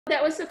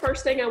That was the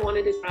first thing I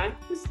wanted to try,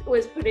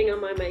 was putting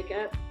on my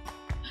makeup.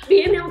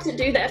 Being able to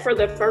do that for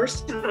the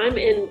first time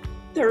in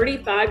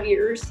 35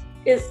 years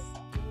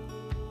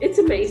it's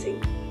amazing.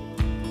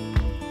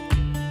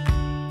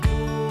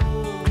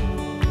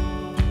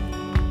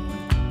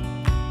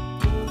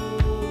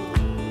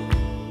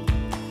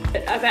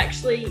 I've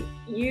actually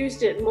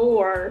used it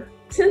more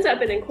since I've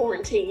been in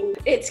quarantine.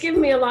 It's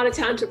given me a lot of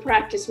time to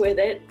practice with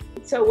it.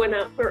 So when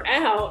we're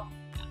out,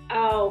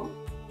 I'll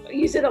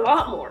use it a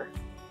lot more.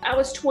 I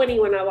was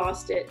 20 when I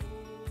lost it,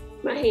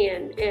 my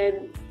hand.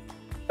 And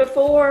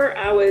before,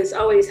 I was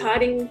always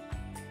hiding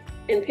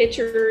in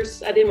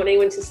pictures. I didn't want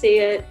anyone to see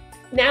it.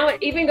 Now,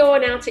 even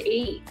going out to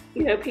eat,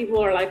 people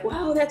are like,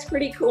 wow, that's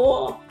pretty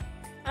cool.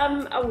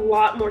 I'm a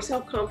lot more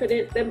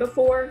self-confident than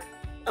before,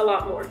 a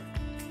lot more.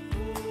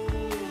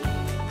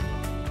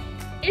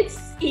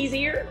 It's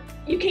easier.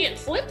 You can't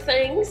flip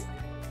things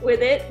with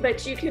it,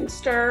 but you can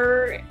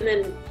stir, and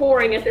then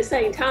pouring at the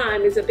same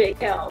time is a big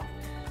help.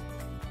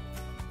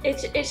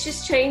 It's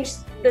just changed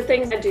the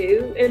things I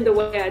do and the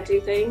way I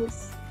do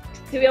things.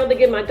 To be able to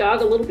give my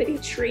dog a little bitty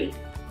treat,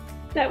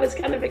 that was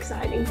kind of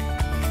exciting.